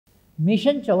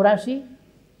Mission 84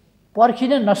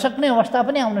 पर्खिन नसक्ने अवस्था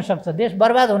पनि आउन सक्छ। देश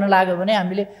बर्बाद हुन लाग्यो भने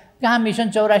हामीले कहाँ मिसन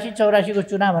 84 को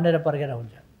चुनाव भनेर पर्खेर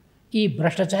हुन्छ। यी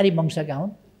भ्रष्टाचारी वंशका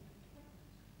हुन्,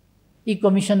 यी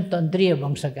कमिसन तन्त्रीय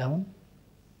वंशका हुन्,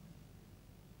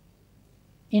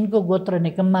 इनको गोत्र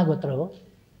निकम्मा गोत्र हो,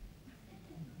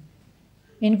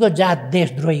 इनको जात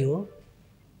देशद्रोही हो।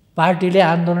 पार्टीले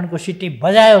आन्दोलनको सिटी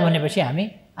बजायो भनेपछि हामी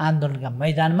आन्दोलनका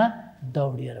मैदानमा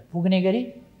दौडिएर पुग्ने गरी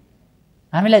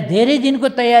हामीलाई धेरै दिनको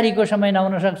तयारीको समय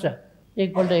नहुन सक्छ।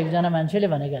 एकपल्ट एकजना मान्छेले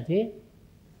भनेका थिए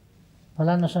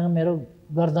फलानासँग मेरो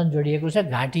गर्दन जोडिएको छ,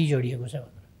 घाँटी जोडिएको छ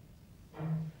भनेर।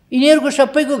 यिनीहरूको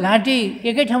सबैको घाँटी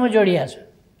एकै ठाउँमा जोडिया छ।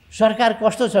 सरकार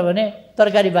कस्तो छ भने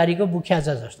तरकारी बारीको बुख्या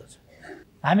छ जस्तो छ।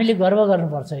 हामीले गर्व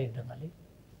गर्नुपर्छ एक ढङ्गले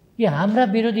कि हाम्रा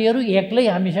विरोधीहरू एक्लै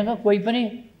हामीसँग कोही पनि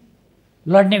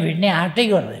लड्ने भिड्ने आँटै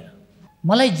गर्दैन।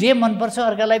 मलाई जे मनपर्छ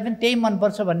अर्कालाई पनि त्यही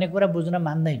मनपर्छ भन्ने कुरा बुझ्न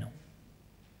मान्दैनौँ।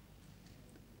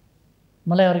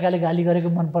 मलाई अर्काले गाली गरेको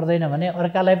मन पर्दैन भने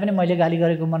अर्कालाई पनि मैले गाली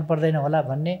गरेको मन पर्दैन होला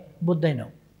भन्ने बुझ्दैनौँ।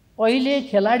 अहिले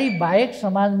खेलाडी बाहेक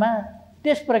समाजमा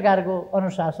त्यस प्रकारको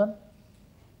अनुशासन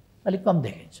अलिक कम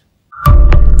देखिन्छ।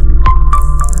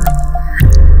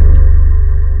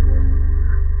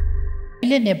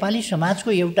 अहिले नेपाली समाजको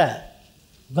एउटा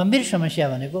गम्भीर समस्या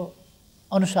भनेको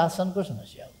अनुशासनको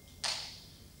समस्या हो।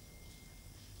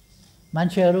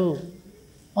 मान्छेहरू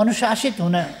अनुशासित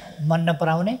हुन मन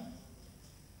नपराउने,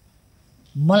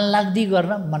 मनलाग्दी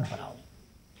गर्न मन पराउने।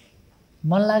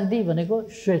 मनलाग्दी भनेको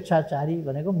स्वेच्छाचारी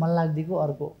भनेको मनलाग्दीको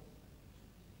अर्को,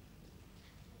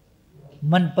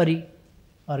 मनपरी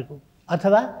अर्को।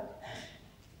 अथवा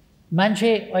मान्छे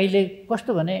अहिले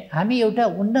कस्तो भने हामी एउटा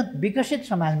उन्नत विकसित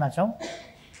समाजमा छौँ।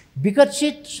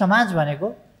 विकसित समाज भनेको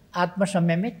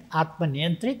आत्मसंयमित,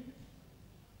 आत्मनियन्त्रित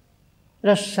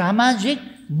र सामाजिक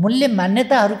मूल्य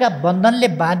मान्यताहरूका बन्धनले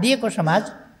बाँधिएको समाज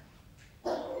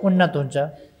उन्नत हुन्छ।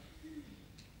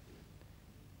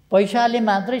 पैसाले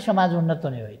मात्रै समाज उन्नत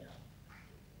हुने होइन।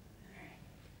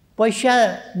 पैसा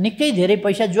निकै धेरै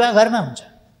पैसा जुवा घरमा हुन्छ,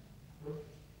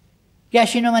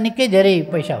 क्यासिनोमा निकै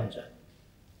धेरै पैसा हुन्छ,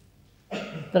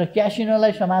 तर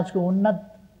क्यासिनोलाई समाजको उन्नत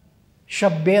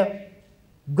सभ्य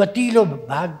गतिलो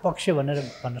भाग पक्ष भनेर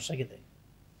भन्न सकिँदैन।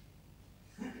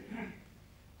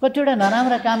 कतिवटा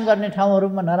नराम्रा काम गर्ने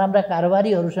ठाउँहरूमा नराम्रा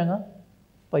कारोबारीहरूसँग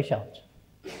पैसा हुन्छ।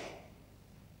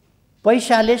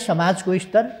 पैसाले समाजको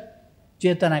स्तर,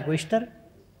 चेतनाको स्तर,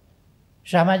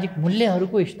 सामाजिक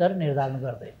मूल्यहरूको स्तर निर्धारण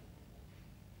गर्दैन।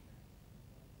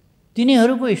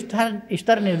 तिनीहरूको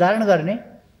स्तर निर्धारण गर्ने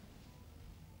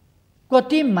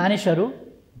कति मानिसहरू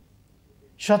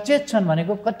सचेत छन्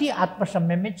भनेको कति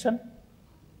आत्मसंयमित छन्,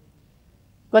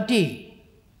 कति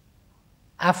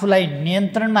आफूलाई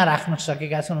नियन्त्रणमा राख्न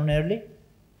सकेका छन् उनीहरूले,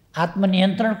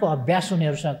 आत्मनियन्त्रणको अभ्यास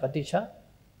उनीहरूसँग कति छ,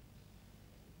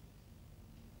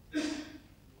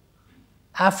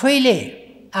 आफैले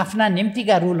आफ्ना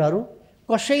निम्तिका रुलहरू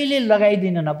कसैले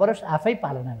लगाइदिन नपरोस्, आफै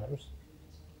पालना गरोस्।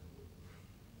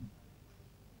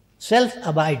 सेल्फ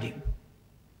अबाइडिङ,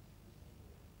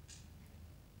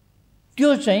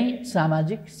 त्यो चाहिँ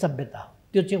सामाजिक सभ्यता हो,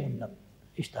 त्यो चाहिँ उन्नत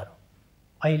स्तर हो।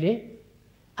 अहिले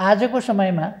आजको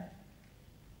समयमा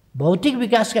भौतिक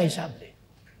विकासका हिसाबले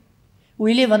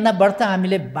उहिलेभन्दा बढ्ता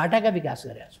हामीले बाटाका विकास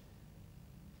गरेका छौँ।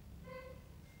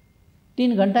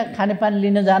 3 घण्टा खानेपानी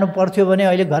लिन जानु पर्थ्यो भने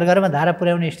अहिले घर घरमा धारा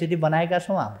पुर्याउने स्थिति बनाएका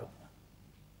छौँ हाम्रोमा,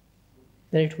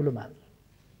 धेरै ठुलो मात्रा।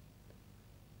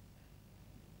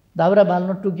 दाउरा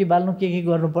बाल्नु, टुकी बाल्नु, के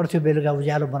गर्नु पर्थ्यो, बेलुका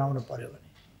उज्यालो बनाउनु पर्यो भने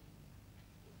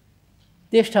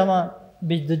त्यस ठाउँमा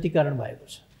विद्युतीकरण भएको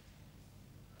छ।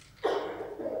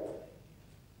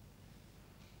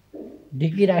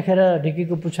 ढिकी राखेर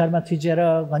ढिकीको पुछारमा थिचेर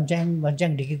घन्च्याङ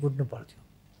घन्च्याङ ढिकी कुट्नु पर्थ्यो,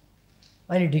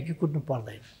 अहिले ढिकी कुट्नु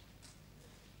पर्दैन।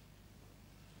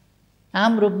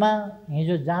 आम रूपमा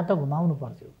हिजो जाँतो घुमाउनु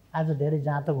पर्थ्यो, आज धेरै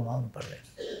जाँतो घुमाउनु पर्दैन।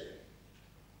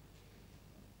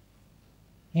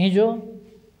 हिजो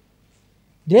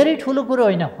धेरै ठुलो कुरो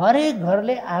होइन, हरेक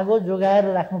घरले आगो जोगाएर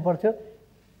राख्नु पर्थ्यो,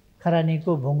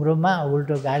 खरानीको भुङ्ग्रोमा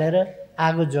उल्टो गाडेर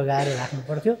आगो जोगाएर राख्नु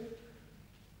पर्थ्यो।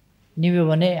 निभ्यो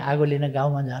भने आगो लिन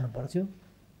गाउँमा जानु पर्थ्यो।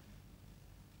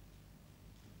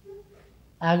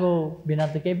 आगो बिना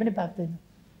त केही पनि पाक्दैन,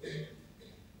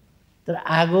 तर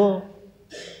आगो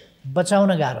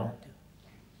बचाउन गाह्रो हुन्थ्यो।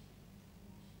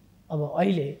 अब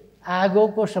अहिले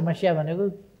आगोको समस्या भनेको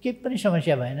केही पनि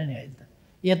समस्या भएन नि। अहिले त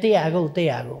यतै आगो उतै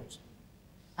आगो हुन्छ।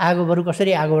 आगो बरु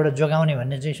कसरी आगोबाट जोगाउने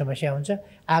भन्ने चाहिँ समस्या हुन्छ,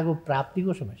 आगो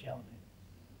प्राप्तिको समस्या हुँदैन।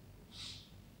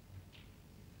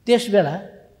 त्यसबेला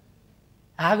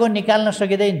आगो निकाल्न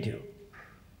सकिँदैन थियो,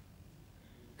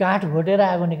 काठ घोटेर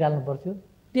आगो निकाल्नु पर्थ्यो।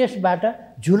 त्यसबाट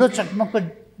झुलो चकमकको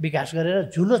विकास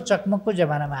गरेर झुलो चकमकको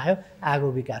जमानामा आयो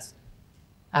आगो विकास,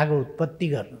 आगो उत्पत्ति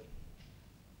गर्नु।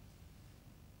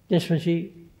 त्यसपछि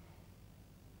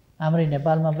हाम्रै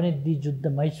नेपालमा पनि जुद्ध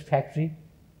मैच फ्याक्ट्री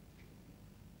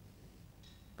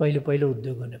पहिलो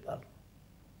उद्योग हो नेपालको,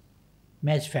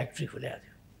 म्याच फ्याक्ट्री खुलेको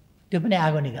थियो, त्यो पनि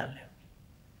आगो निकाल्ने हो।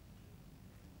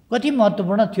 कति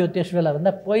महत्त्वपूर्ण थियो त्यस बेला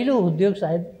भन्दा पहिलो उद्योग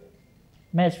सायद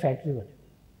म्याच फ्याक्ट्री भन्यो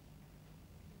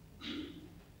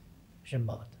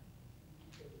सम्भवतः।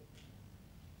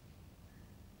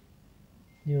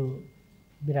 यो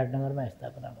विराटनगरमा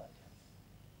स्थापना भयो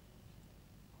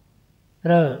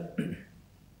र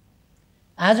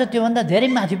आज त्योभन्दा धेरै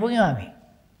माथि पुग्यौँ हामी।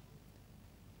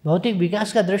 भौतिक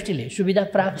विकासका दृष्टिले, सुविधा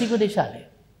प्राप्तिको दिशाले,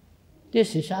 त्यस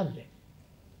हिसाबले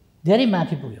धेरै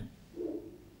माथि पुग्यौँ।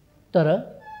 तर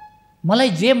मलाई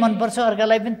जे मनपर्छ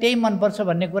अर्कालाई पनि त्यही मनपर्छ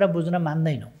भन्ने कुरा बुझ्न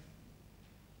मान्दैनौँ।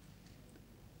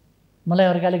 मलाई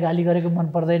अर्काले गाली गरेको मन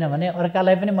पर्दैन भने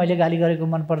अर्कालाई पनि मैले गाली गरेको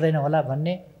मन पर्दैन होला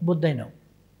भन्ने बुझ्दैनौँ।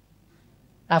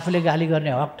 आफूले गाली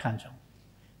गर्ने हक ठान्छौँ।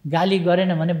 गाली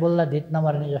गरेन भने बोल्दा धित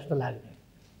नमर्ने जस्तो लाग्ने।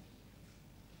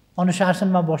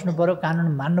 अनुशासनमा बस्नु पर्यो, कानुन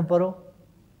मान्नु पर्यो,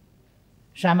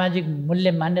 सामाजिक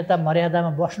मूल्य मान्यता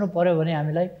मर्यादामा बस्नु पर्यो भने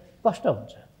हामीलाई कष्ट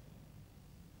हुन्छ।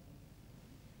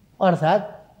 अर्थात्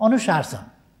अनुशासन,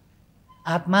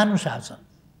 आत्मानुशासन,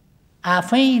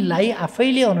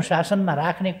 आफैले अनुशासनमा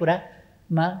राख्ने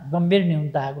कुरामा गम्भीर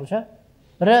न्यूनता आएको छ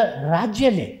र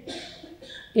राज्यले,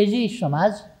 यदि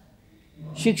समाज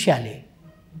शिक्षाले,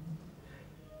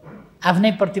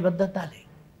 आफ्नै प्रतिबद्धताले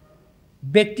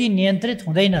व्यक्ति नियन्त्रित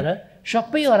हुँदैन र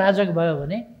सबै अराजक भयो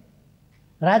भने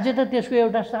राज्य त त्यसको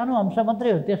एउटा सानो अंश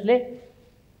मात्रै हो। त्यसले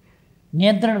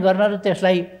नियन्त्रण गर्न र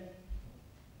त्यसलाई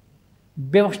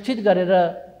व्यवस्थित गरेर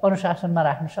अनुशासनमा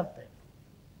राख्न सक्दैन।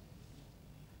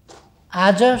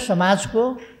 आज समाजको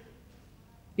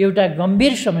एउटा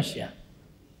गम्भीर समस्या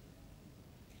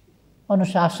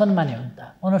अनुशासनमा न्यूनता,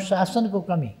 अनुशासनको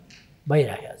कमी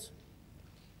भइरहेको छ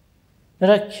र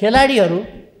खेलाडीहरू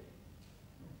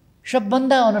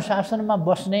सबभन्दा अनुशासनमा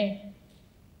बस्ने,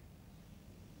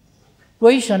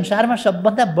 कोही संसारमा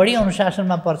सबभन्दा बढी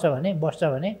अनुशासनमा बस्छ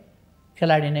भने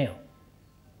खेलाडी नै हो।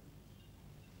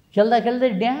 खेल्दा खेल्दै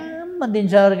ड्याममा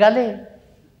दिन्छ अर्काले,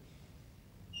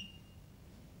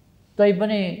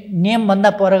 तैपनि नियमभन्दा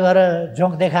पर गएर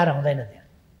झोक देखाएर हुँदैन त्यहाँ।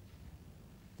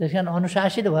 त्यस कारण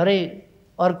अनुशासित भएरै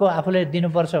अर्को आफूले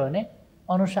दिनुपर्छ भने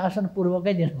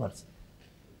अनुशासनपूर्वकै दिनुपर्छ।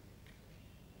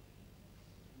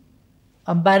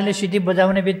 अम्पायरले सिटी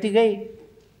बजाउने बित्तिकै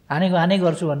हानी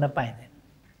गर्छु भन्न पाइँदैन।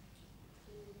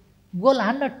 गोल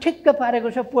हान्न ठिक्क पारेको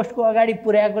छ, पोस्टको अगाडि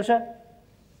पुर्याएको छ,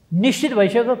 निश्चित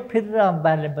भइसक्यो, फेरि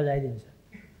अम्पायरले बजाइदिन्छ,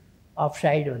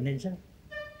 अफसाइड भनिदिन्छ,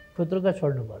 खुत्रुक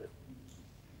छोड्नु पर्यो।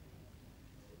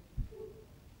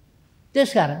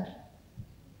 त्यसकारण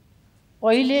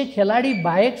अहिले खेलाडी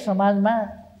बाहेक समाजमा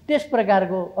त्यस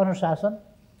प्रकारको अनुशासन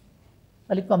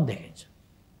अलिक कम देखिन्छ।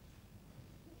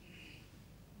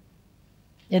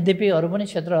 यद्यपि अरू पनि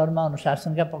क्षेत्रहरूमा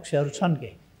अनुशासनका पक्षहरू छन्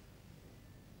केही,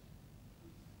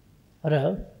 र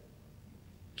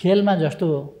खेलमा जस्तो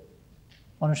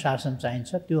अनुशासन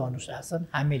चाहिन्छ त्यो अनुशासन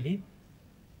हामीले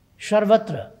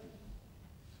सर्वत्र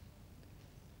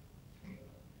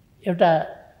एउटा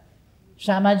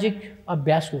सामाजिक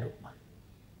अभ्यासको रूपमा,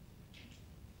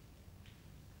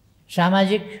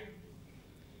 सामाजिक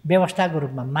व्यवस्थाको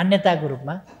रूपमा, मान्यताको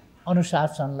रूपमा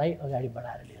अनुशासनलाई अगाडि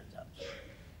बढाएर लिएर जान्छ।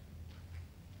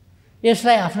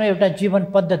 यसलाई आफ्नो एउटा जीवन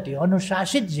पद्धति,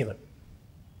 अनुशासित जीवन,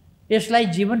 यसलाई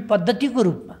जीवन पद्धतिको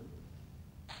रूपमा,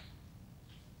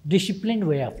 डिसिप्लिन्ड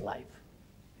वे अफ लाइफ,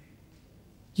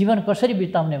 जीवन कसरी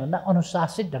बिताउने भन्दा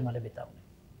अनुशासित ढङ्गले बिताउने,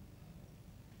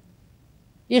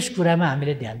 यस कुरामा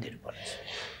हामीले ध्यान दिनुपर्छ।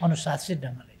 अनुशासित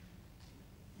ढङ्गले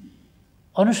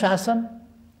अनुशासन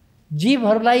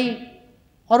जीवहरूलाई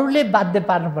अरूले बाध्य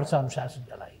पार्नुपर्छ।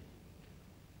 अनुशासनका लागि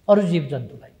अरू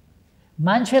जीवजन्तुलाई,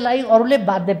 मान्छेलाई अरूले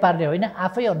बाध्य पार्ने होइन,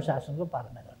 आफै अनुशासनको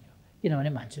पालना गर्ने हो। किनभने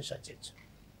मान्छे सचेत छ,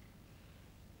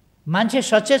 मान्छे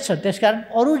सचेत छ, त्यसकारण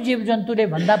अरू जीवजन्तुले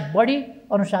भन्दा बढी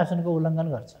अनुशासनको उल्लङ्घन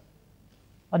गर्छ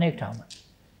अनेक ठाउँमा।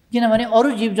 किनभने अरू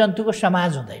जीवजन्तुको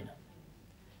समाज हुँदैन,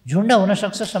 झुन्ड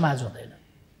हुनसक्छ, समाज हुँदैन।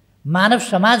 मानव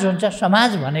समाज हुन्छ।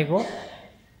 समाज भनेको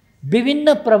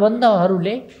विभिन्न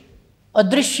प्रबन्धहरूले,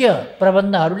 अदृश्य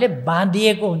प्रबन्धहरूले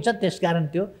बाँधिएको हुन्छ, त्यसकारण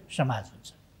त्यो समाज हुन्छ।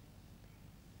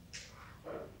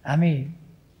 हामी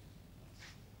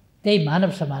त्यही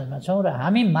मानव समाजमा छौँ र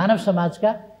हामी मानव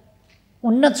समाजका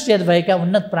उन्नत चेत भएका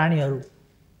उन्नत प्राणीहरू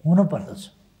हुनुपर्दछ।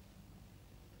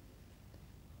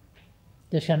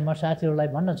 त्यस कारण म साथीहरूलाई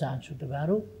भन्न चाहन्छु,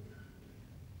 तपाईँहरू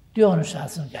त्यो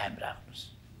अनुशासन कायम राख्नुहोस्।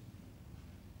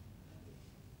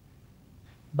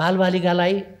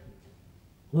 बालबालिकालाई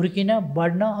हुर्किन,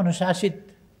 बढ्न, अनुशासित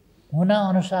हुन,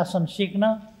 अनुशासन सिक्न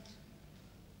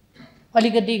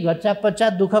अलिकति घच्चा पच्चा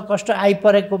दुःख कष्ट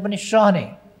आइपरेको पनि सहने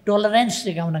टोलरेन्स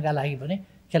सिकाउनका लागि पनि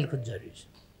खेलकुद जरुरी छ।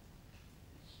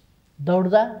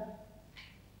 दौड्दा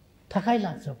थकाइ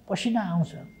लाग्छ, पसिना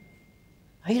आउँछ,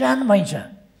 हैरान भइन्छ,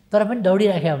 तर पनि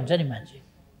दौडिराखेको हुन्छ नि मान्छे।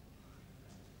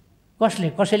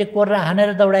 कसैले कोर्रा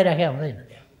हानेर दौडाइराखेको हुँदैन,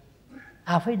 त्यहाँ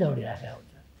आफै दौडिराखेको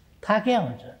हुन्छ, थाक्या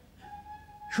हुन्छ,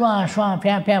 सुवा सुवा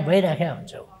फ्याँ फ्याँ भइराखेको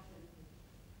हुन्छ,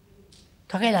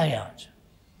 थकाइ लागेको हुन्छ,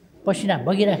 पसिना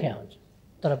बगिराखेको हुन्छ,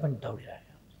 तर पनि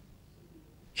दौडिराखेको हुन्छ,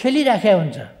 खेलिराखेको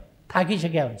हुन्छ,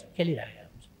 थाकिसकेको हुन्छ, खेलिराखेको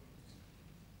हुन्छ।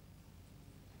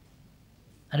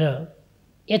 र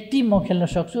यति म खेल्न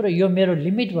सक्छु र यो मेरो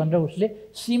लिमिट भनेर उसले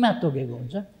सीमा तोकेको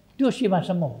हुन्छ, त्यो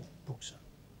सीमासम्म पुग्छ।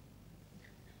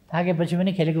 थाकेपछि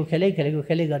पनि खेलेको खेलै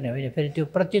गर्ने होइन, फेरि त्यो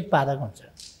प्रत्युत्पादक हुन्छ।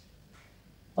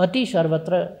 अति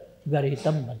सर्वत्र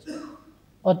गरिहितम भन्छ,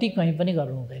 अति कहीँ पनि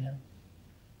गर्नु हुँदैन।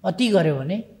 अति गर्यो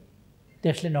भने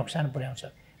त्यसले नोक्सान पुर्याउँछ।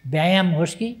 व्यायाम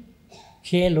होस् कि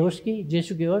खेल होस् कि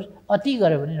जेसुकै होस्, अति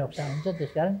गर्यो भने नोक्सान हुन्छ।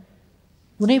 त्यसकारण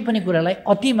कुनै पनि कुरालाई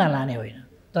अतिमा लाने होइन,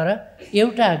 तर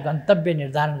एउटा गन्तव्य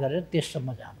निर्धारण गरेर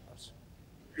त्यससम्म जानुपर्छ।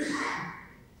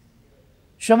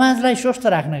 समाजलाई स्वस्थ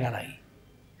राख्नका लागि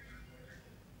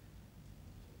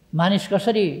मानिस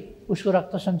कसरी उसको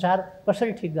रक्त सञ्चार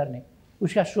कसरी ठिक गर्ने,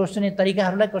 उसका सोच्ने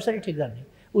तरिकाहरूलाई कसरी ठिक गर्ने,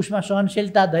 उसमा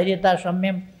सहनशीलता, धैर्यता,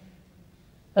 संयम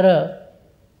र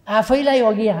आफैलाई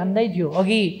अघि हान्दै थियो,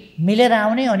 अघि मिलेर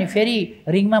आउने, अनि फेरि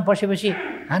रिङमा पसेपछि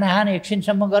हानाहान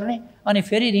एकछिनसम्म गर्ने, अनि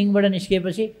फेरि रिङबाट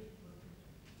निस्किएपछि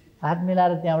हात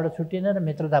मिलाएर त्यहाँबाट छुट्टिने र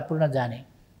मित्रतापूर्ण जाने,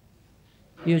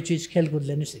 यो चिज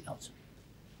खेलकुदले नै सिकाउँछ।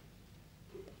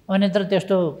 अन्यत्र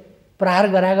त्यस्तो प्रहार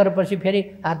गराएपछि फेरि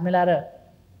हात मिलाएर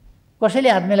कसैले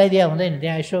हात मिलाइदिया हुँदैन,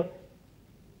 त्यहाँ यसो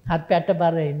हात प्याट्ट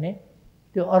पारेर हिँड्ने,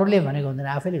 त्यो अरूले भनेको हुँदैन,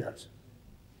 आफैले गर्छ।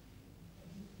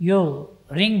 यो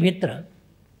रिङभित्र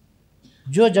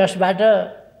जो जसबाट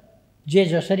जे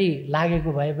जसरी लागेको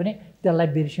भए पनि त्यसलाई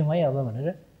बिर्स्यौँ है अब भनेर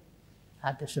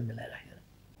हात यसो मिलाइराखेर,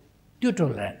 त्यो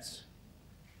टोलरेन्स,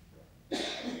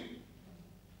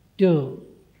 त्यो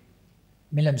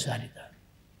मिलनसारिता,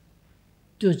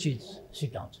 त्यो चिज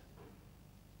सिकाउँछ।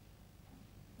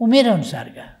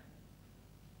 उमेरअनुसारका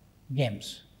गेम्स,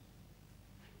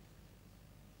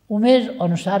 उमेर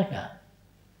अनुसारका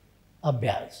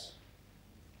अभ्यास,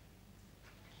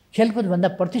 खेलकुदभन्दा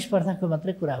प्रतिस्पर्धाको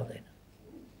मात्रै कुरा हुँदैन।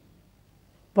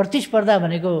 प्रतिस्पर्धा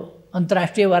भनेको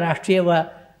अन्तर्राष्ट्रिय वा राष्ट्रिय वा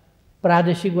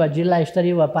प्रादेशिक वा जिल्ला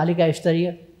स्तरीय वा पालिका स्तरीय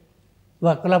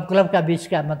वा क्लबका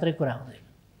बिचका मात्रै कुरा हुँदैन,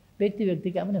 व्यक्ति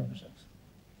व्यक्तिका पनि हुनसक्छ।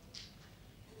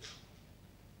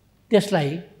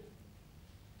 त्यसलाई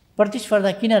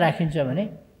प्रतिस्पर्धा किन राखिन्छ भने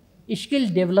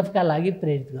स्किल डेभलपका लागि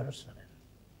प्रेरित गरोस् भनेर।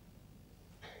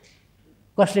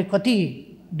 कसले कति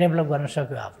डेभलप गर्न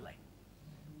सक्यो आफूलाई,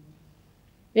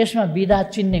 यसमा विधा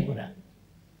चिन्ने कुरा।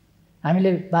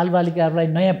 हामीले बालबालिकाहरूलाई,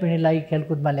 नयाँ पिँढीलाई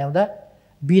खेलकुदमा ल्याउँदा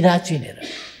विधा चिनेर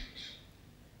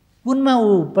कुनमा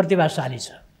ऊ प्रतिभाशाली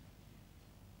छ,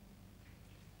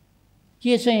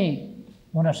 के चाहिँ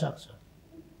हुनसक्छ,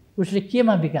 उसले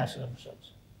केमा विकास गर्न सक्छ,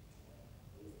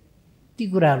 ती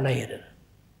कुराहरूलाई हेरेर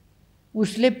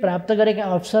उसले प्राप्त गरेका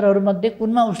अवसरहरूमध्ये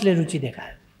कुनमा उसले रुचि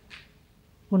देखायो,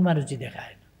 कुनमा रुचि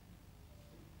देखाएन।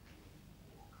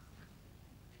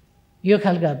 यो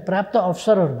खालका प्राप्त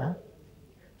अवसरहरूमा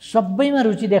सबैमा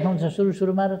रुचि देखाउँछ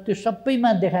सुरुमा, र त्यो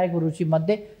सबैमा देखाएको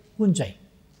रुचिमध्ये कुन चाहिँ,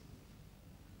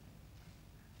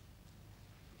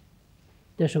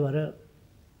 त्यसो भएर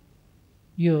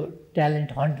यो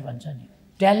ट्यालेन्ट हन्ट भन्छ नि,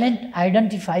 ट्यालेन्ट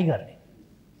आइडेन्टिफाई गर्ने,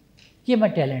 केमा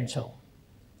ट्यालेन्ट छ,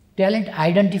 ट्यालेन्ट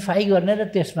आइडेन्टिफाई गर्ने र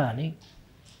त्यसमा अनि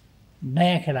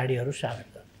नयाँ खेलाडीहरू सामेल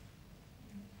गर्ने।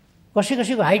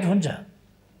 कसैको हाइट हुन्छ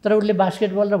तर उसले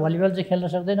बास्केटबल र भलिबल चाहिँ खेल्न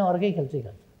सक्दैन, अर्कै खेल चाहिँ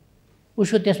खेल्छ,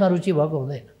 उसको त्यसमा रुचि भएको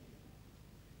हुँदैन।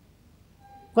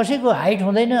 कसैको हाइट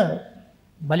हुँदैन,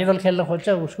 भलिबल खेल्न खोज्छ,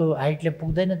 उसको हाइटले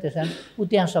पुग्दैन, त्यस कारण ऊ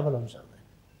त्यहाँ सफल हुन सक्दैन,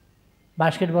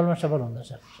 बास्केटबलमा सफल हुन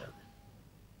सक्दैन।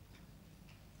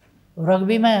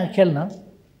 रग्बीमा खेल्न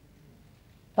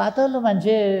पातलो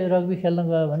मान्छे रग्बी खेल्न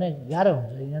गयो भने गाह्रो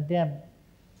हुन्छ, यहाँ त्यहाँ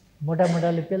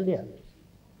मोटाले पेल्दिहाल्छ।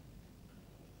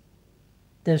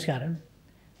 त्यसकारण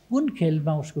कुन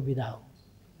खेलमा उसको विधा हो,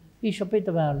 यी सबै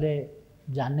तपाईँहरूले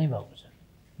जान्नै भएको छ।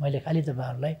 मैले खालि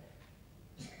तपाईँहरूलाई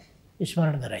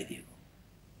स्मरण गराइदिएको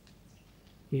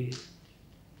कि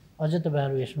अझ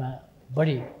तपाईँहरू यसमा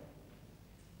बढी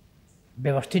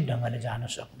व्यवस्थित ढङ्गले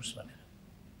जान सक्नुहोस् भनेर।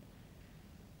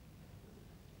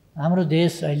 हाम्रो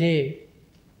देश अहिले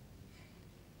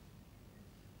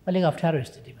अलिक अप्ठ्यारो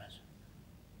स्थितिमा छ।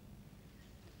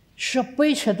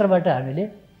 सबै क्षेत्रबाट हामीले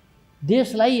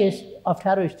देशलाई यस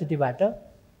अप्ठ्यारो स्थितिबाट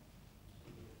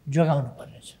जोगाउनु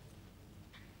पर्नेछ।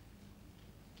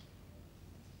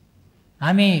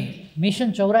 हामी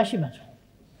मिसन 84 मा छौँ।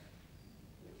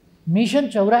 मिसन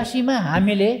 84 मा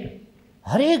हामीले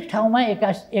हरेक ठाउँमा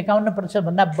 51%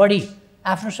 भन्दा बढी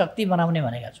आफ्नो शक्ति बनाउने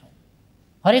भनेका छौँ।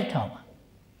 हरेक ठाउँमा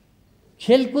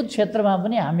खेलकुद क्षेत्रमा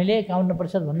पनि हामीले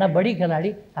 51% भन्दा बढी खेलाडी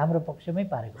हाम्रो पक्षमै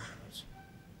पारेको हुनुपर्छ,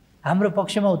 हाम्रो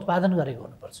पक्षमा उत्पादन गरेको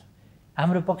हुनुपर्छ,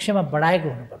 हाम्रो पक्षमा बढाएको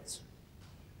हुनुपर्छ।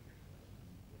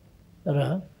 र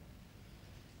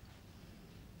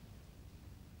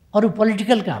अरू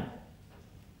पोलिटिकल काम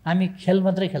हामी खेल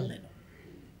मात्रै खेल्दैनौँ,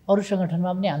 अरू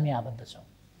सङ्गठनमा पनि हामी आबद्ध छौँ।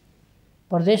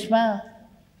 प्रदेशमा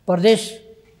प्रदेश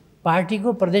पार्टीको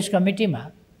प्रदेश कमिटीमा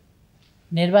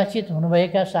निर्वाचित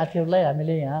हुनुभएका साथीहरूलाई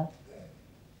हामीले यहाँ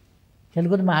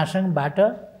खेलकुद महासङ्घबाट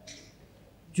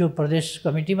जो प्रदेश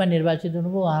कमिटीमा निर्वाचित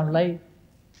हुनुभयो उहाँहरूलाई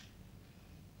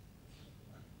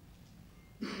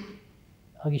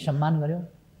अघि सम्मान गऱ्यौँ,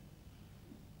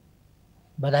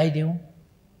 बधाई दियौँ,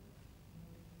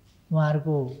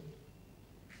 उहाँहरूको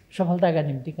सफलताका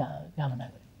निम्ति कामना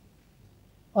गऱ्यौँ।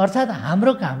 अर्थात्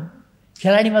हाम्रो काम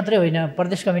खेलाडी मात्रै होइन,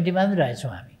 प्रदेश कमिटीमा पनि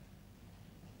रहेछौँ हामी।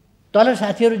 तल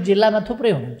साथीहरू जिल्लामा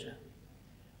थुप्रै हुनुहुन्छ,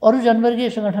 अरू जनवर्गीय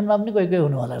सङ्गठनमा पनि कोही कोही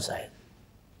हुनुहोला, सायद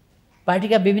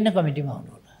पार्टीका विभिन्न कमिटीमा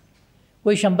हुनुहोला,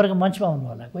 कोही सम्पर्क मञ्चमा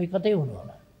हुनुहोला, कोही कतै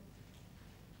हुनुहोला।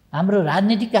 हाम्रो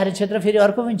राजनीतिक कार्यक्षेत्र फेरि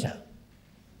अर्को पनि छ।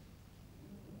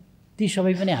 ती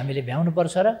सबै पनि हामीले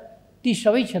भ्याउनुपर्छ र ती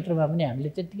सबै क्षेत्रमा पनि हामीले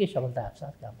त्यत्तिकै सफलताका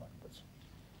साथ काम गर्नुपर्छ।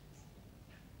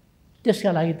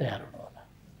 त्यसका लागि तयार हुनुहोला।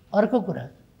 अर्को कुरा,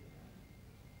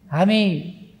 हामी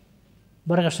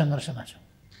वर्ग सङ्घर्षमा छौँ।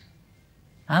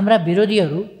 हाम्रा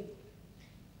विरोधीहरू,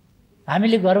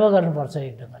 हामीले गर्व गर्नुपर्छ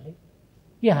एक ढङ्गले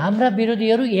कि हाम्रा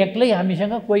विरोधीहरू एक्लै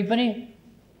हामीसँग कोही पनि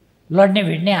लड्ने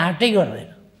भिड्ने आँटै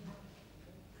गर्दैन।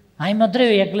 हामी मात्रै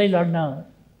एक्लै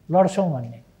लड्छौँ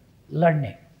भन्ने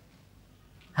लड्ने।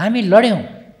 हामी लड्यौँ,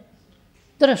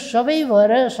 तर सबै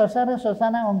भएर ससाना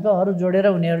ससाना अङ्कहरू जोडेर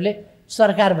उनीहरूले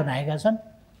सरकार बनाएका छन्।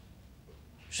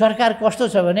 सरकार कस्तो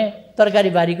छ भने तरकारी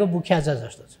बारीको बुख्याचा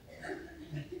जस्तो छ,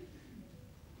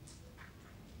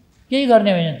 केही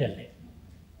गर्ने होइन त्यसले।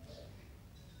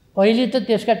 अहिले त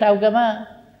त्यसका टाउकामा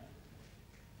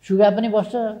सुगा पनि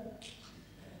बस्छ,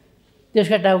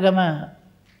 त्यसका टाउकामा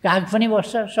काग पनि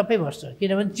बस्छ, सबै बस्छ,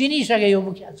 किनभने चिनिसके यो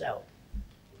बुख्याचा हो,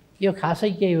 यो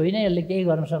खासै केही होइन, यसले केही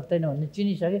गर्न सक्दैन भन्ने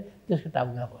चिनिसके त्यसको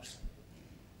टाउकामा बस्छ।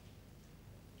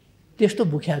 त्यस्तो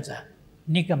बुख्याचा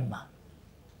निकममा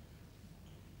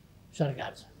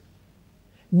सरकार छ।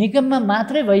 निकममा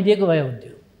मात्रै भइदिएको भए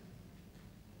हुन्थ्यो।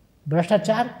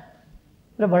 भ्रष्टाचार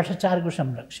र भ्रष्टाचारको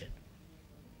संरक्षण,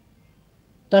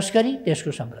 तस्करी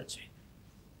त्यसको संरक्षण,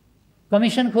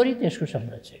 कमिसनखोरी त्यसको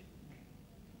संरक्षण,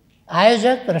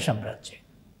 आयोजक र संरक्षक।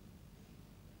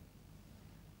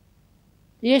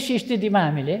 यस स्थितिमा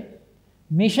हामीले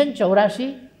मिसन 84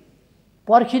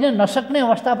 पर्खिन नसक्ने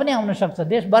अवस्था पनि आउन सक्छ।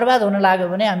 देश बर्बाद हुन लाग्यो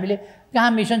भने हामीले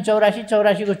कहाँ मिसन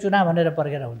 84 को चुनाव भनेर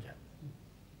पर्खेर हुन्छ।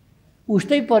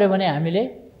 उस्तै पर्यो भने हामीले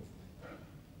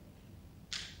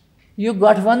यो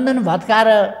गठबन्धन भत्काएर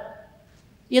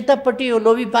यतापट्टि यो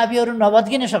लोभी पापीहरू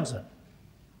नभत्किन सक्छ।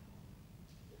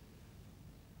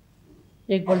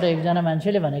 एकपल्ट एकजना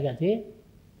मान्छेले भनेका थिए,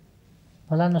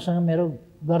 फलानासँग मेरो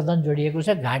गर्दन जोडिएको छ,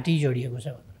 घाँटी जोडिएको छ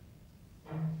भनेर।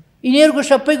 यिनीहरूको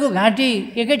सबैको घाँटी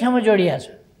एकै ठाउँमा जोडिएको छ।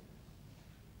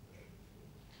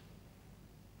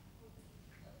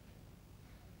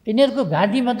 यिनीहरूको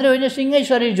घाँटी मात्रै होइन, सिङ्गै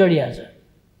शरीर जोडिएको छ।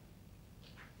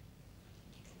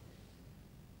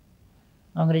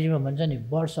 अङ्ग्रेजीमा भन्छ नि,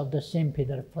 birds of the same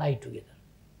feather fly together.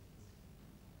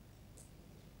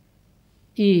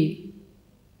 यी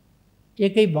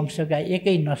एकै वंशका,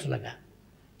 एकै नस्लका,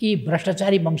 यी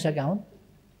भ्रष्टाचारी वंशका हुन्,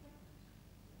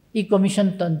 यी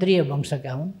कमिसन तन्त्रीय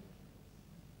वंशका हुन्।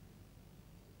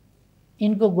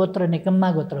 यिनको गोत्र निकम्मा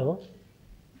गोत्र हो,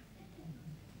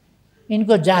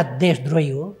 यिनको जात देशद्रोही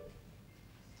हो,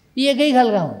 यी एकै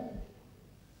खालका हुन्।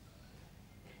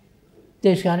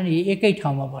 त्यसकारण यी एकै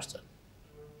ठाउँमा बस्छन्।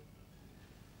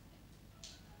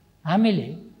 हामीले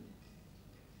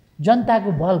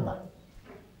जनताको बलमा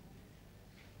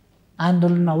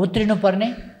आन्दोलनमा उत्रिनु पर्ने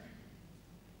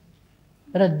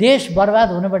र देश बर्बाद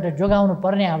हुनबाट जोगाउनु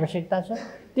पर्ने आवश्यकता छ।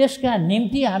 त्यसका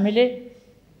निम्ति हामीले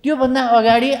त्योभन्दा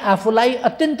अगाडि आफूलाई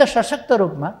अत्यन्त सशक्त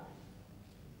रूपमा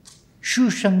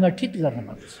सुसङ्गठित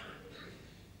गर्नुपर्छ।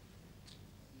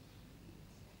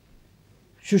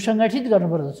 सुसङ्गठित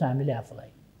गर्नुपर्दछ हामीले आफूलाई।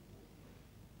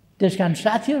 त्यसकारण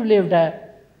साथीहरूले एउटा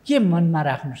के मनमा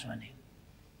राख्नुहोस् भने,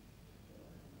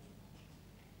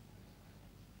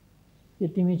 कि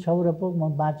तिमी छौ र पो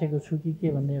म बाँचेको छु कि के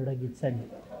भन्ने एउटा गीत छ नि।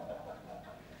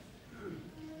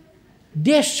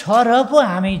 देश छ र पो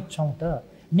हामी छौँ त,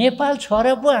 नेपाल छ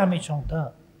र पो हामी छौँ त।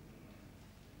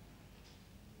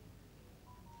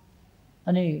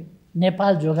 अनि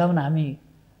नेपाल जोगाउन हामी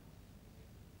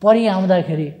परि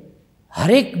आउँदाखेरि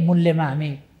हरेक मूल्यमा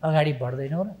हामी अगाडि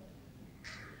बढ्दैनौँ र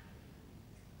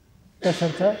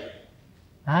त्यसर्थ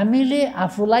हामीले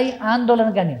आफूलाई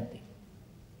आन्दोलनका निम्ति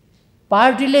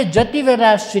पार्टीले जति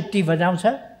बेला सिटी बजाउँछ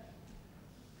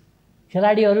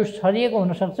खेलाडीहरू छरिएको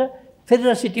हुनसक्छ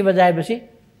फेरि सिटी बजाएपछि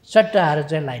सट्ट आएर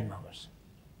चाहिँ लाइनमा बस्छ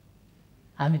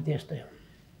हामी त्यस्तै हो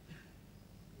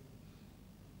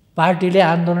पार्टीले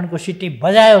आन्दोलनको सिटी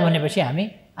बजायो भनेपछि हामी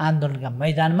आन्दोलनका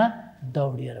मैदानमा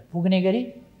दौडिएर पुग्ने गरी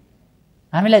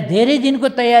हामीलाई धेरै दिनको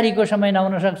तयारीको समय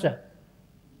नहुन सक्छ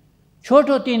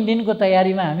छोटो 3 दिनको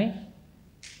तयारीमा हामी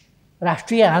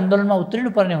राष्ट्रिय आन्दोलनमा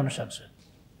उत्रिनुपर्ने हुनसक्छ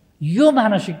यो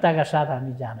मानसिकताका साथ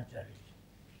हामी जान जरुरी छ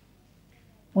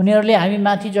उनीहरूले हामी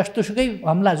माथि जस्तोसुकै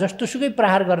हमला जस्तोसुकै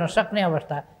प्रहार गर्न सक्ने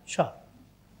अवस्था छ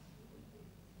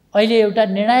अहिले एउटा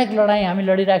निर्णायक लडाईँ हामी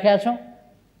लडिराखेका छौँ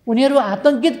उनीहरू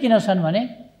आतंकित किन छन् भने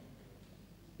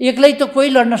एक्लै त कोही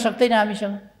लड्न सक्दैन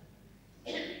हामीसँग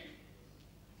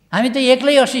हामी त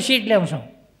एक्लै 80 सिट ल्याउँछौँ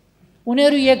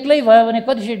उनीहरू एक्लै भयो भने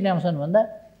कति सिट ल्याउँछन् भन्दा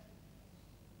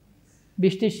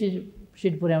 20-30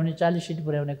 सिट पुर्याउने 40 सिट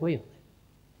पुर्याउने कोही हो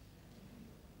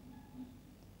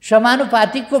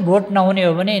समानुपातिकको भोट नहुने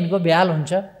हो भने यिनको ब्याल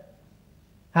हुन्छ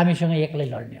हामीसँग एक्लै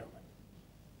लड्ने हो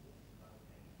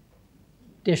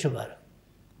त्यसो भएर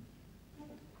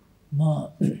म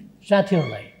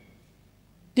साथीहरूलाई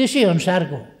त्यसै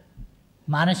अनुसारको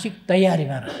मानसिक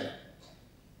तयारीमा रहेर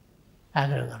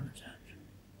आग्रह गर्न चाहन्छु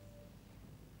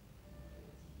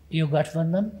यो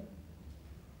गठबन्धन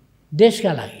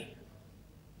देशका लागि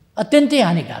अत्यन्तै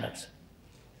हानिकारक छ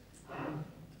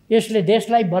यसले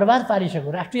देशलाई बर्बाद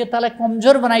पारिसक्यो राष्ट्रियतालाई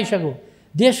कमजोर बनाइसक्यो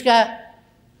देशका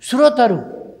स्रोतहरू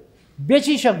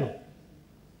बेचिसक्यो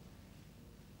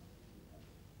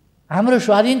हाम्रो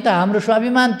स्वाधीनता हाम्रो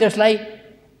स्वाभिमान त्यसलाई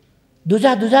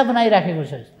दुजा बनाइराखेको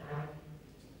छ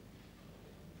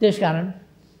त्यसकारण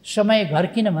समय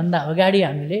घर्किन भन्दा अगाडि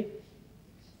हामीले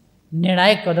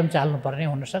निर्णायक कदम चाल्नुपर्ने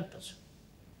हुन सक्दछ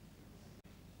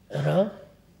र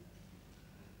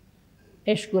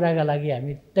यस कुराका लागि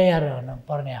हामी तयार रहन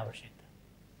पर्ने आवश्यकता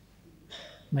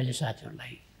मैले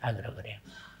साथीहरूलाई आग्रह गरेँ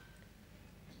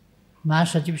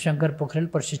महासचिव शङ्कर पोखरेल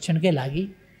प्रशिक्षणकै लागि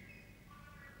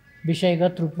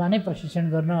विषयगत रूपमा नै प्रशिक्षण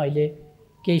गर्न अहिले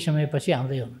केही समयपछि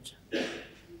आउँदै हुनुहुन्छ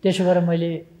त्यसो भएर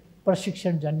मैले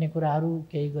प्रशिक्षण जन्य कुराहरू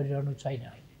केही गरिरहनु छैन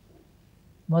अहिले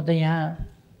म त यहाँ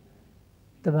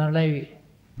तपाईहरुलाई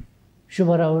शुभ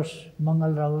रहोस्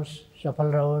मङ्गल रहोस् सफल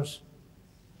रहोस्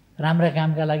राम्रा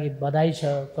कामका लागि बधाई छ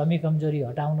कमी कमजोरी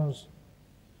हटाउनुहोस्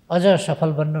अझ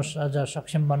सफल बन्नुहोस् अझ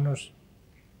सक्षम बन्नुहोस्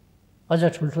अझ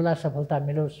ठुल्ठुला सफलता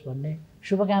मिलोस् भन्ने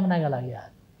शुभकामनाका लागि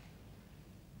आयो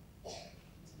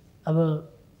अब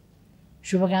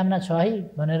शुभकामना छ है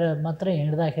भनेर मात्रै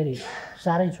हिँड्दाखेरि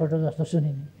साह्रै छोटो जस्तो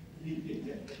सुनिने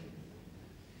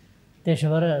त्यसो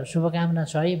भएर शुभकामना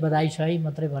छ है बधाई छ है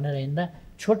मात्रै भनेर हिँड्दा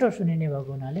छोटो सुनिने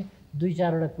भएको हुनाले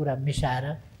 2-4 वटा कुरा मिसाएर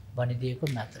भनिदिएको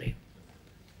मात्रै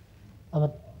अब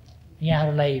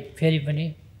यहाँहरूलाई फेरि पनि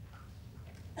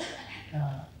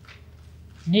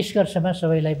निष्कर्षमा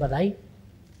सबैलाई बधाई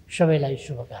सबैलाई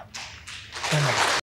शुभकामना धन्यवाद।